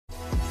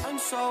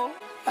so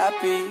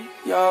happy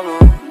you're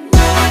around.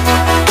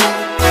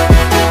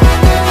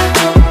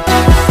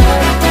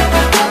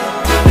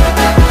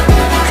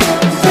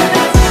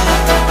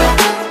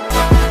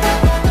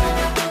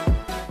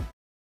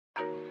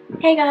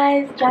 Hey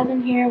guys,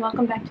 Jasmine here.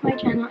 Welcome back to my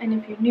channel, and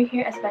if you're new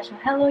here, a special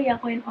hello,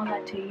 yako, and all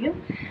that to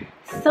you.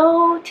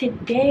 So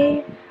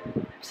today,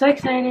 I'm so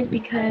excited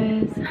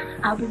because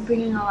I'll be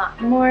bringing a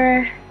lot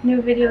more new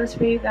videos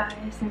for you guys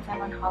since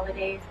I'm on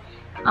holidays.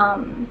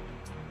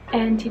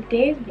 And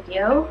today's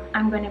video,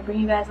 I'm going to bring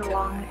you guys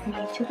along with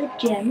me to the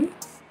gym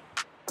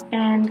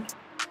and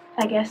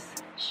I guess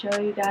show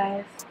you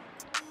guys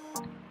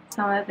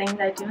some of the things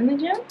I do in the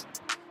gym,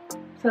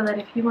 so that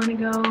if you want to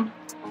go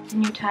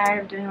and you're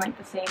tired of doing like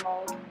the same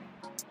old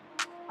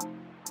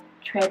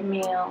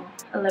treadmill,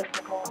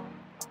 elliptical,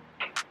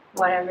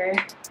 whatever,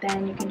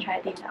 then you can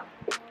try these out.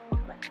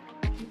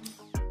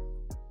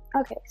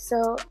 Okay,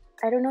 so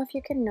I don't know if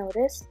you can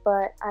notice,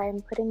 but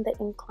I'm putting the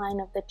incline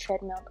of the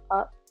treadmill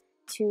up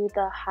to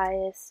the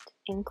highest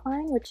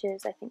incline, which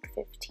is I think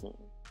 15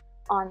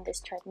 on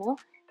this treadmill,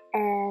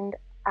 and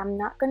I'm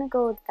not gonna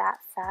go that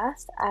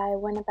fast. I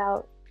went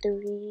about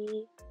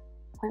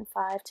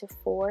 3.5 to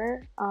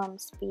 4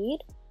 speed,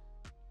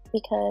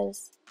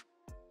 because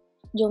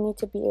you'll need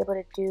to be able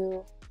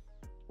to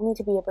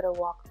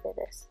walk for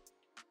this.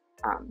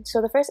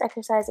 So the first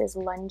exercise is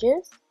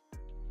lunges.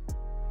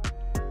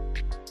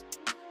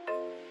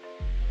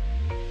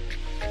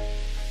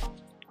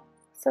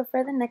 So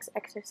for the next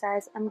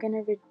exercise, I'm going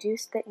to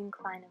reduce the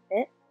incline a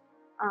bit,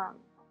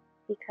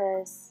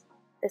 because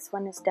this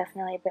one is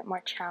definitely a bit more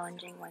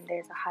challenging when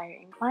there's a higher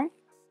incline.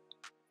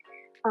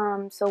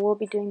 So we'll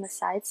be doing the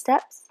side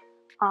steps,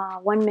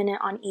 1 minute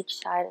on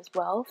each side as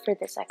well for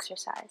this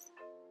exercise.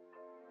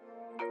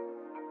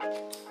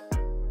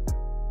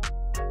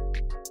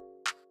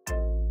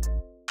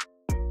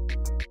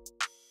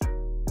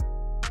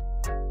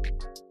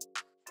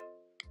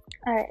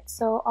 Alright,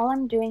 so all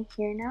I'm doing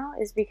here now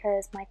is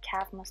because my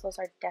calf muscles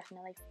are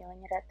definitely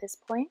feeling it at this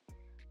point.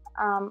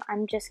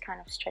 I'm just kind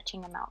of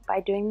stretching them out by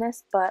doing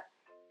this, but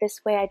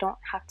this way I don't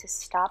have to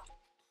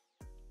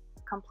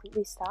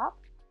completely stop,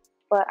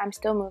 but I'm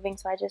still moving,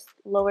 so I just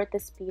lowered the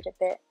speed a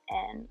bit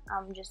and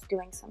I'm just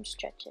doing some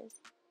stretches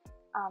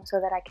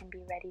so that I can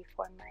be ready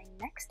for my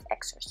next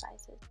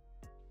exercises.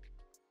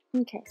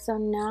 Okay, so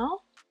now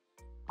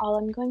all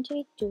I'm going to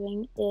be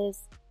doing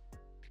is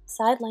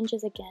side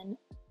lunges again,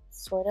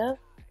 sort of,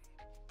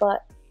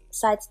 but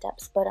side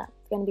steps, but I'm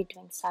going to be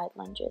doing side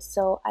lunges.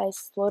 So I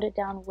slowed it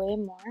down way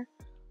more,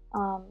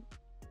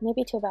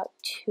 maybe to about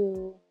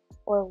 2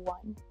 or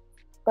 1.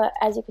 But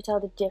as you could tell,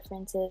 the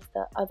difference is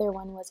the other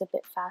one was a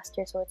bit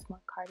faster, so it's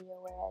more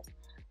cardio, whereas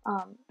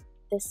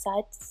this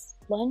side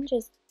lunge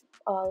is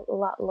a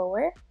lot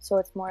lower, so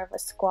it's more of a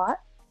squat,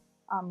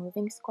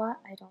 moving squat.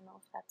 I don't know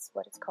if that's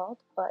what it's called,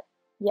 but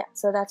yeah,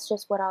 so that's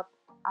just what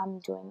I'm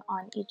doing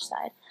on each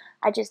side.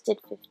 I just did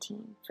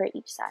 15 for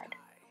each side,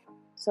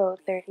 so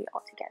 30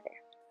 altogether.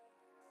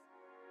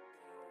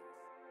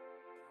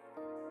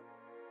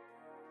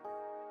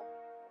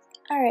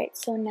 Alright,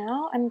 so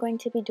now I'm going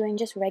to be doing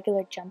just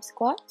regular jump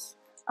squats.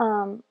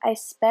 I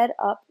sped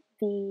up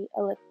the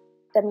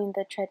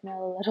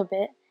treadmill a little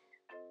bit,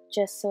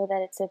 just so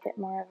that it's a bit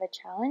more of a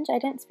challenge. I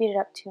didn't speed it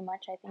up too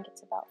much. I think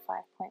it's about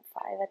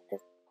 5.5 at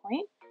this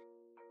point.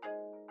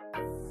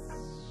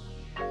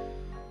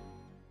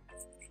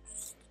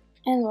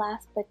 And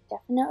last but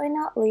definitely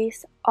not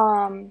least,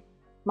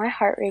 my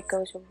heart rate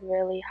goes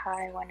really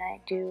high when I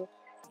do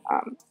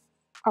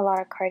a lot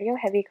of cardio,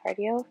 heavy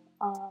cardio.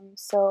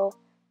 So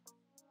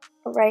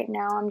right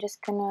now I'm just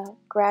gonna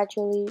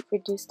gradually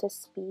reduce the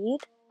speed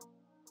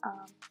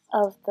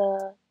of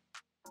the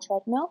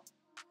treadmill,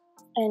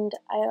 and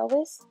I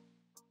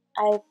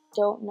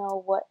don't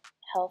know what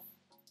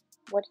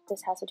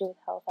this has to do with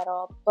health at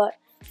all, but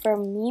for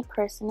me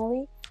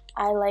personally,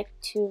 I like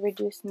to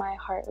reduce my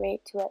heart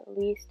rate to at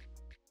least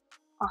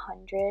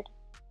 100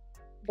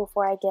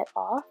 before I get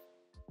off,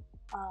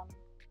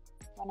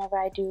 whenever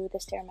I do the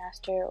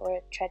Stairmaster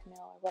or treadmill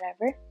or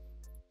whatever.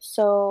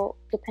 So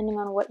depending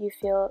on what you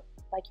feel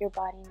like your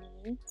body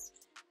needs,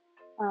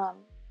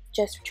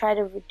 just try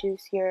to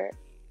reduce your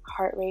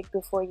heart rate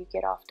before you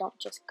get off. Don't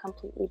just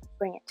completely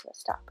bring it to a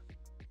stop.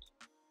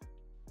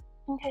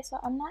 Okay, so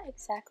I'm not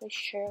exactly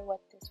sure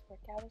what this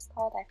workout is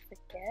called, I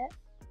forget,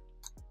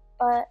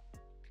 but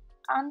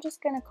I'm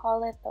just gonna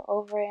call it the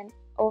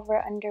over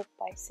under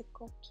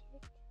bicycle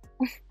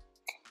kick.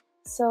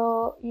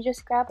 So you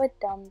just grab a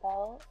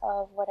dumbbell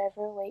of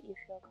whatever weight you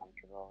feel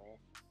comfortable with,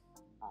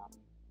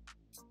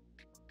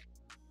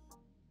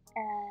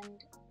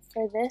 and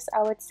for this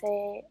I would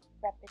say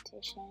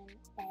repetition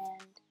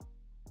and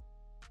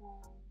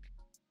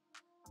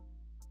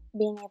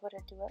being able to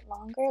do it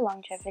longer,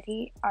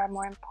 longevity, are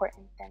more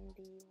important than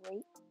the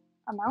weight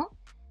amount.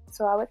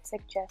 So I would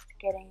suggest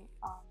getting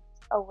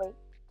a weight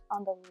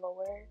on the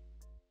lower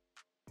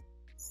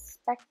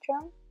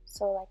spectrum,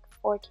 so like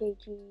 4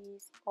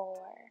 kgs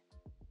or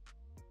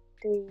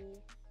 3,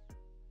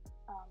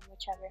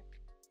 whichever.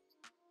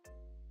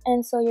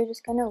 And so you're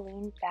just gonna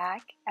lean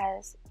back,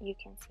 as you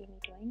can see me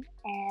doing,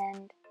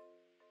 and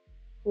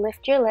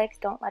lift your legs,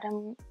 don't let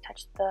them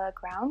touch the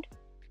ground,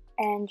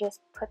 and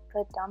just put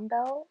the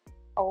dumbbell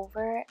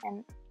over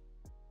and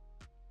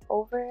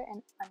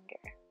under.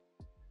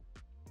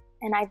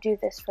 And I do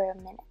this for a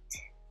minute.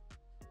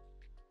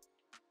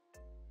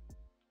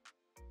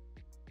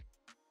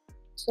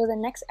 So the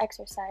next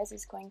exercise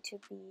is going to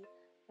be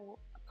a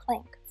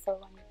plank for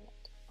 1 minute.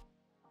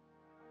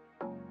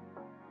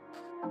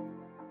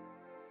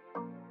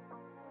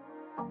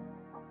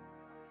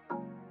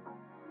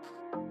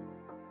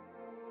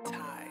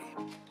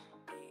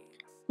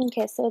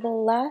 Okay, so the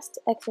last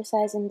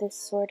exercise in this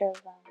sort of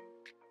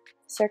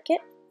circuit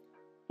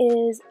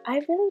is, I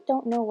really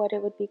don't know what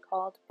it would be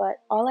called,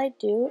 but all I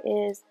do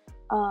is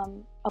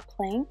a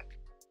plank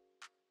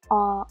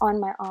on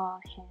my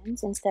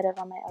hands instead of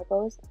on my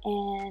elbows,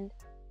 and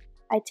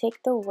I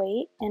take the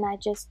weight and I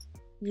just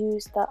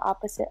use the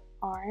opposite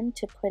arm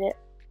to put it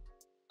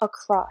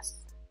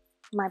across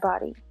my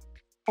body,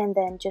 and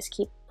then just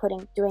keep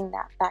doing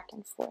that back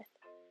and forth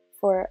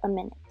for a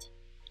minute.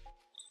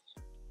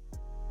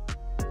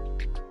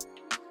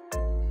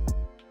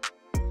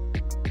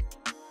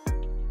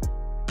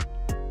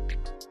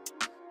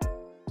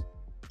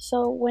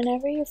 So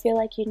whenever you feel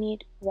like you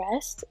need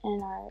rest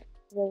and are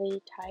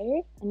really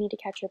tired and need to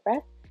catch your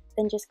breath,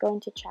 then just go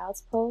into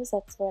child's pose.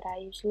 That's what I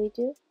usually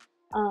do.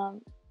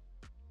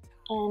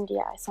 And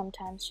yeah, I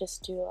sometimes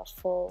just do a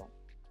full,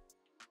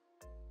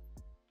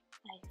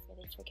 I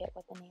really forget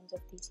what the names of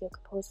these yoga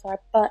poses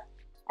are, but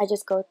I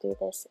just go through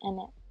this and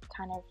it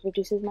kind of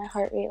reduces my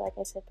heart rate, like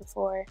I said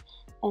before,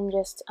 and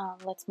just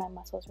lets my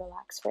muscles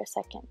relax for a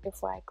second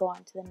before I go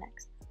on to the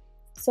next.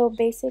 So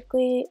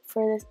basically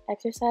for this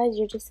exercise,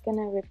 you're just going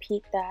to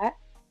repeat that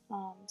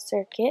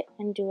circuit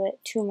and do it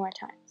 2 more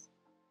times.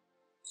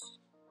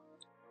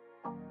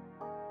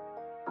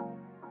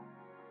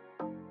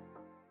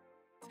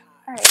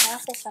 Alright, now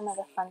for some of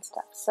the fun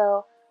stuff.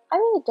 So I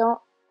really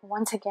don't,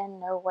 once again,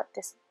 know what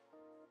this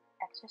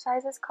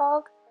exercise is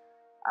called.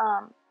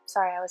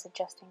 Sorry, I was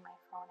adjusting my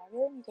phone. I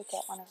really need to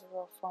get one of the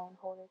little phone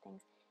holder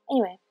things.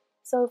 Anyway,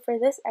 so for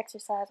this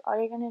exercise, all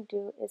you're going to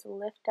do is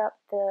lift up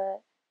the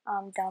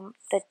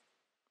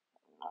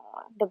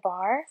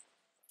bar.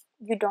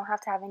 You don't have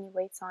to have any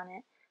weights on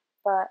it,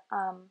 but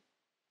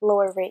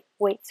lower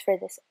weights for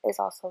this is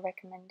also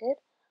recommended.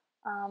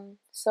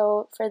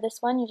 So for this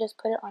one, you just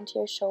put it onto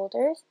your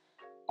shoulders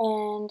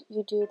and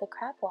you do the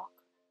crab walk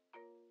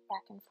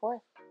back and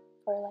forth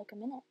for like a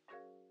minute.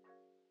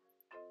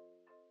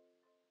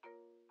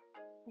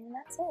 And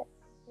that's it,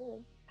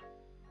 really.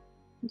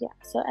 Yeah,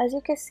 so as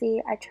you can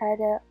see, I try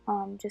to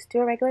just do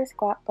a regular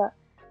squat, but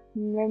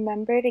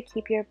remember to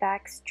keep your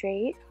back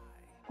straight.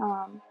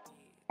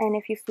 And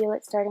if you feel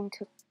it starting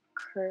to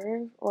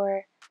curve,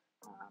 or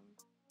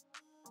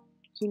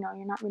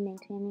you're not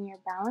maintaining your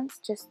balance,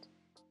 just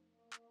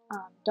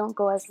don't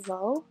go as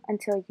low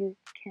until you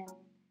can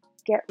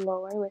get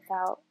lower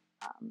without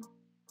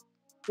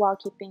while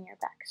keeping your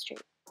back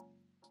straight.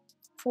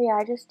 So yeah,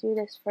 I just do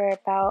this for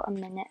about a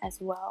minute as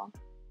well.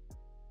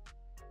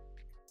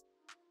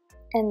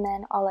 And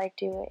then all I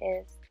do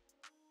is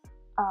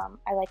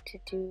I like to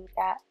do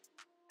that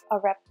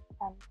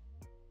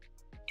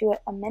do it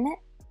a minute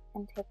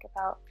and take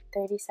about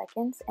 30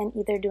 seconds, and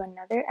either do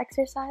another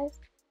exercise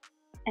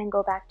and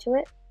go back to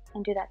it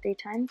and do that 3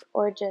 times,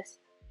 or just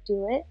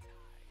do it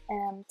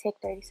and take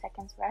 30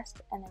 seconds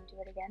rest and then do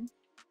it again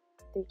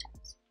 3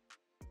 times.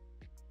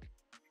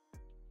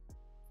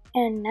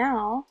 And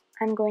now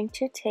I'm going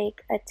to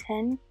take a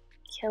 10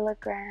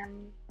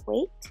 kilogram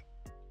weight,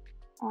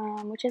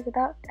 which is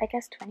about, I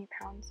guess, 20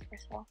 pounds or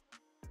so.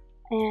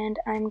 And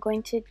I'm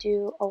going to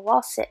do a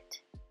wall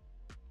sit.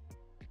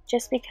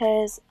 Just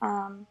because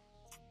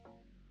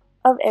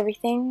of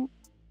everything,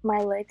 my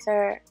legs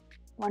are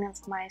one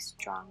of my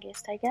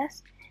strongest, I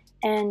guess.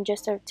 And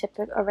just a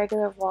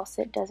regular wall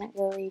sit doesn't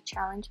really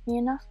challenge me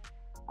enough.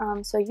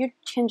 So you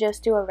can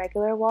just do a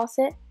regular wall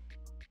sit,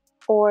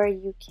 or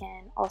you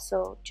can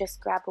also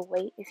just grab a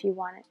weight if you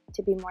want it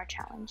to be more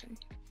challenging.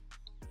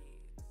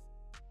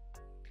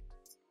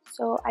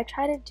 So I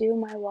try to do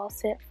my wall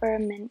sit for a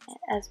minute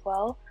as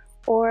well,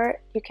 or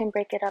you can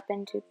break it up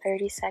into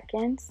 30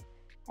 seconds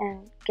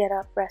and get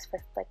up, rest for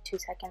like 2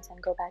 seconds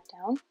and go back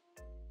down.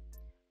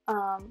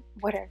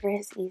 Whatever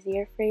is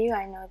easier for you.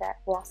 I know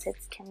that wall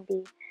sits can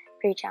be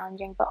pretty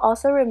challenging, but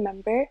also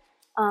remember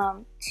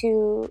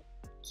to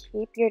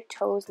keep your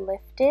toes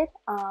lifted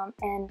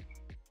and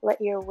let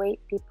your weight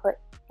be put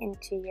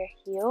into your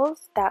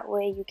heels. That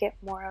way you get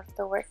more of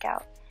the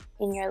workout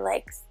in your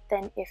legs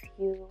than if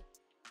you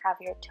have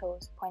your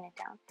toes pointed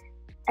down.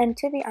 And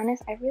to be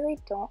honest, I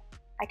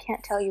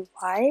can't tell you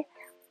why,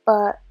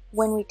 but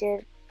when we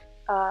did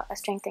a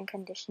strength and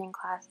conditioning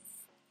class,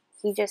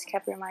 he just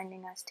kept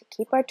reminding us to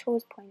keep our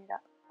toes pointed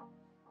up.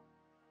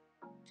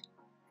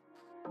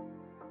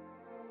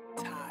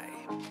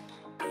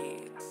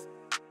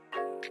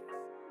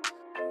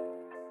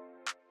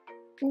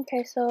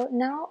 Okay, so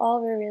now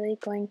all we're really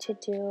going to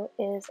do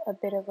is a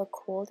bit of a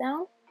cool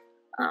down.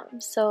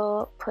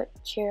 So put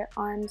your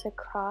arms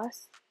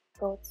across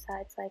both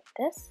sides like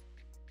this.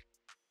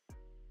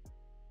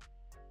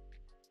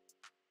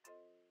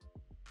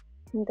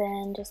 And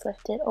then just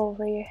lift it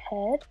over your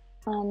head.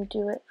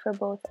 Do it for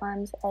both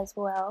arms as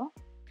well.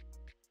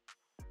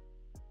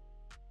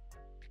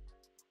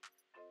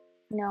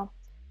 You know,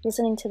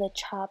 listening to the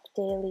Chop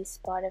Daily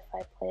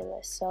Spotify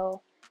playlist,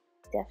 so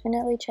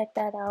definitely check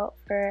that out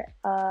for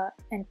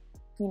and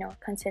you know,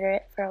 consider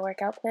it for a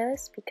workout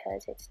playlist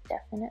because it's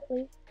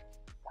definitely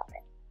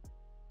popping.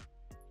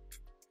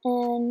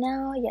 And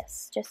now,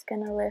 yes, just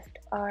gonna lift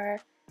our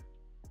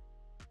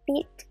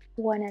feet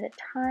one at a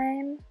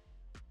time.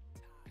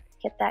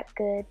 Get that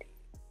good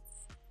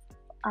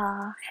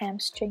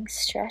hamstring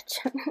stretch.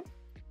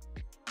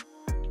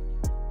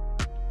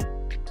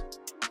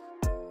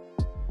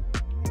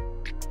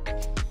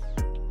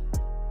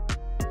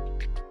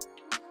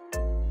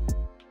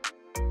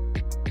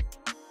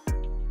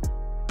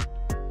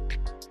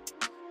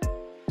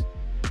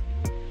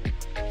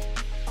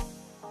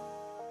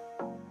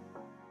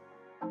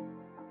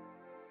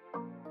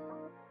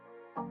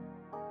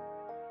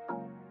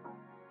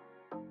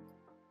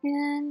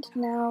 And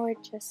now we're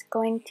just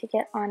going to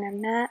get on a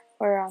mat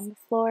or on the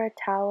floor,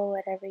 towel,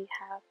 whatever you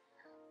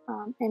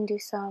have, and do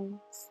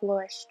some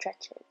floor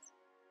stretches.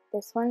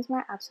 This one's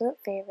my absolute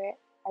favorite.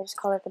 I just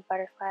call it the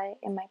butterfly.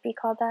 It might be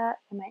called that,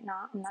 it might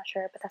not, I'm not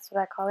sure, but that's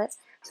what I call it.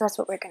 So that's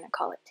what we're gonna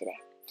call it today.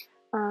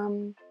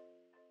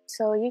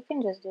 So you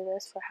can just do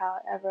this for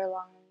however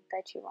long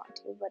that you want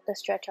to, but the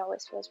stretch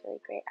always feels really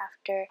great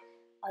after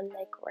a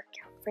leg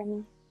workout for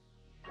me.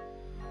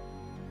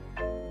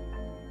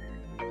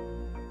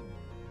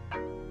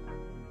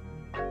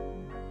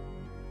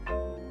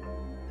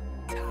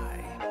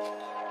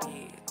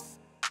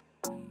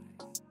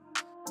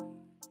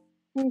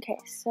 Okay,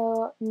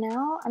 so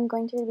now I'm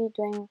going to be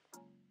doing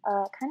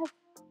a kind of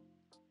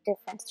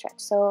different stretch.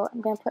 So I'm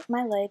going to put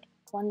my leg,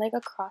 one leg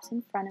across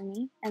in front of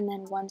me, and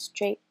then one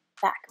straight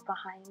back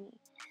behind me,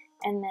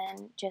 and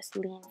then just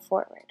lean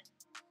forward.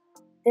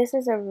 This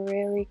is a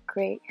really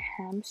great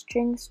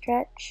hamstring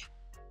stretch,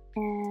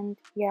 and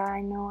yeah,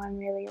 I know I'm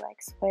really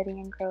like sweaty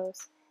and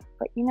gross,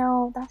 but you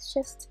know, that's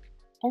just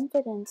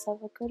evidence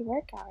of a good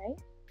workout, right?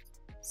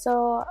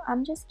 So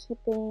I'm just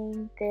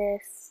keeping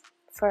this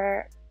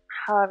for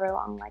however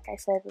long, like I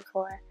said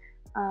before.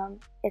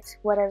 It's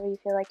whatever you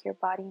feel like your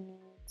body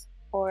needs,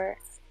 or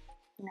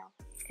you know,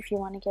 if you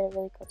want to get a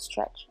really good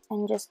stretch,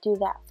 and just do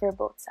that for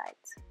both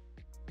sides.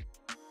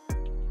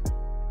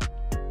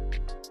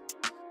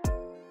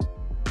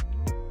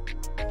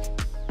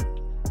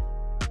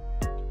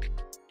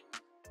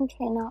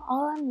 Okay, now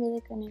all I'm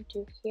really going to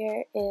do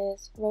here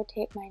is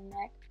rotate my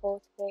neck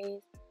both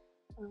ways,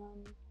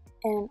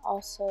 and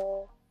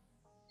also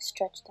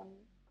stretch them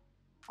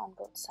on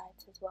both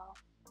sides as well.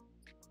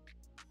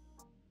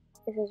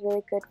 This is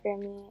really good for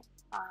me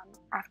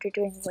after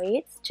doing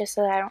weights, just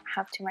so that I don't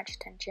have too much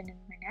tension in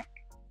my neck.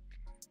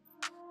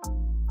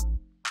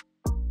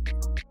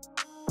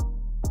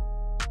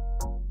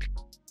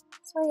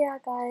 So yeah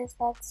guys,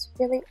 that's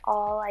really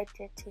all I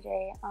did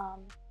today.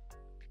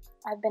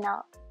 I've been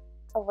out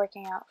of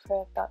working out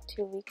for about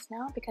 2 weeks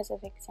now because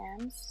of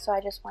exams, so I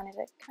just wanted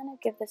to kind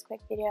of give this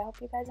quick video. I hope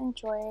you guys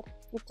enjoyed.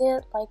 If you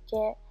did like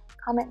it,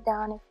 comment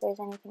down if there's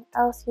anything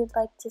else you'd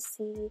like to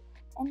see.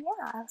 And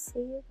yeah, I'll see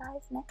you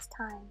guys next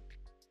time.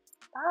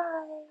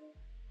 Bye!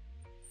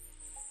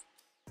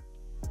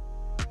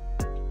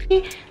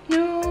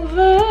 No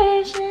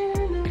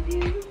version of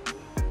you.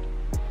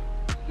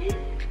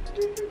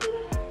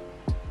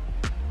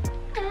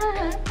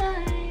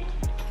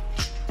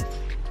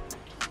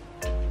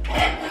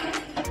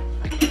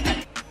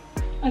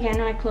 Okay, I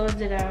know I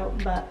closed it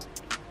out, but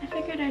I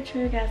figured I'd show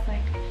you guys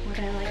like what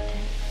I like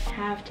to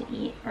have to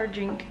eat or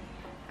drink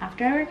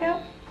after I work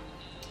out.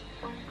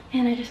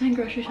 And I just went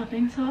grocery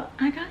shopping, so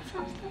I got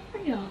some stuff for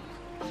y'all.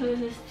 So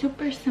this is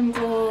super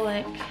simple,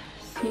 like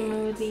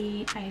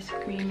smoothie, ice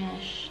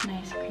cream-ish,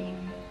 nice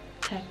cream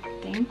type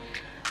thing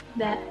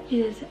that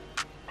is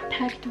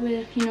packed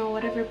with, you know,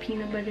 whatever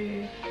peanut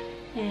butter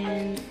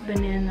and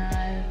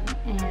bananas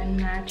and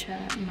matcha,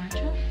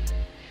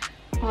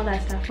 all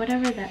that stuff,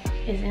 whatever that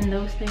is in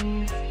those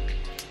things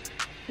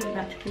is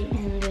about to be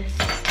in this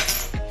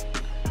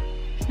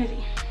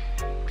smoothie.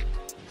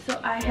 So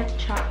I had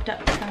chopped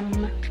up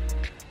some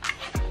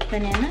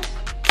bananas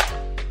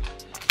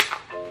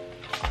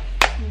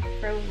and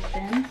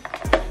frozen.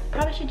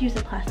 Probably should use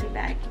a plastic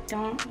bag.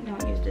 Don't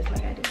use this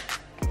like I do.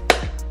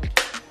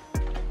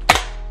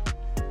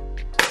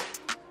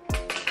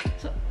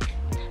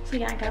 So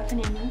yeah, I got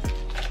bananas.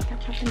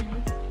 Got chopped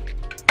bananas.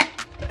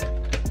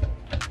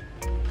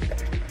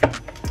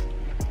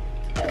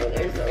 Oh,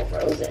 they're so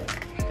frozen.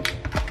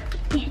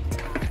 Yeah.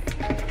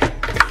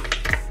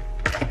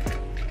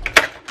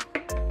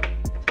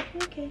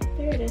 Okay,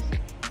 there it is.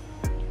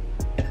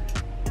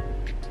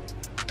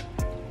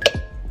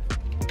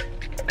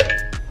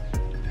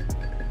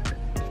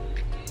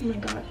 Oh my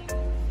god.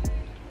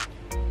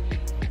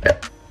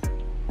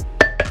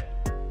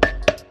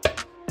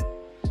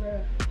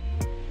 Bruh.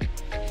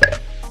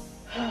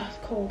 Oh, it's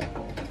cold.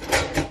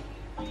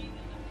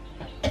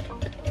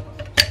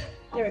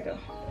 There we go.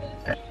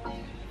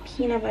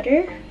 Peanut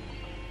butter.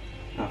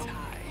 Oh.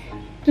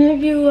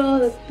 Give you all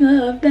the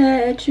love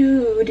that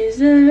you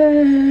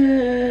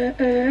deserve.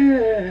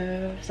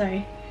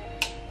 Sorry.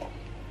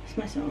 That's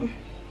my song.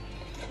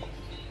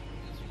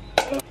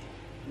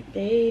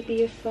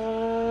 Baby, if I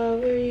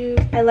were you.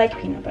 I like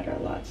peanut butter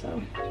a lot,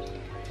 so.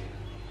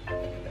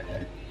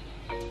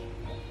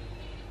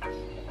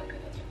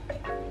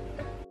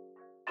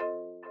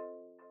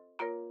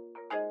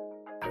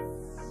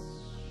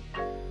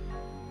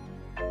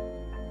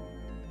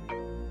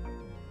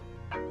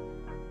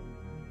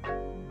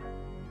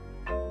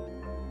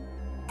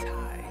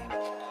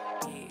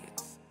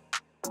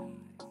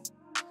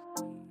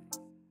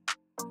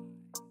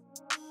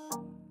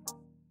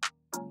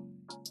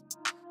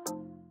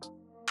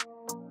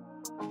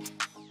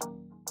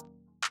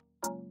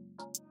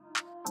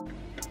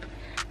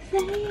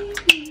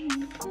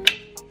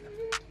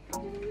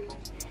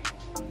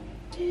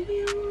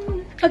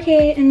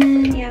 Okay, and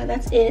then yeah,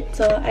 that's it.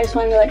 So I just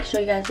wanted to like show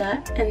you guys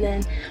that, and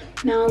then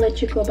now I'll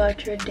let you go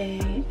about your day,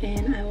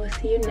 and I will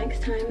see you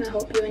next time. I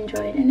hope you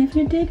enjoyed, and if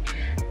you did,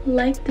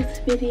 like this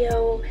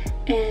video,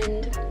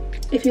 and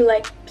if you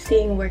like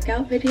seeing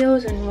workout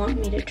videos and want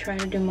me to try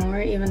to do more,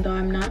 even though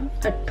I'm not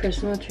a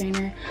personal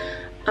trainer,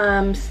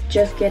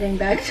 just getting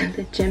back to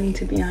the gym,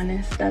 to be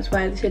honest. That's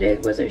why today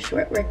was a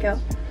short workout.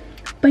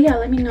 But yeah,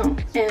 let me know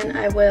and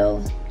I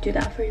will do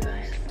that for you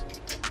guys.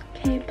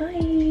 Okay,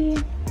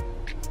 bye.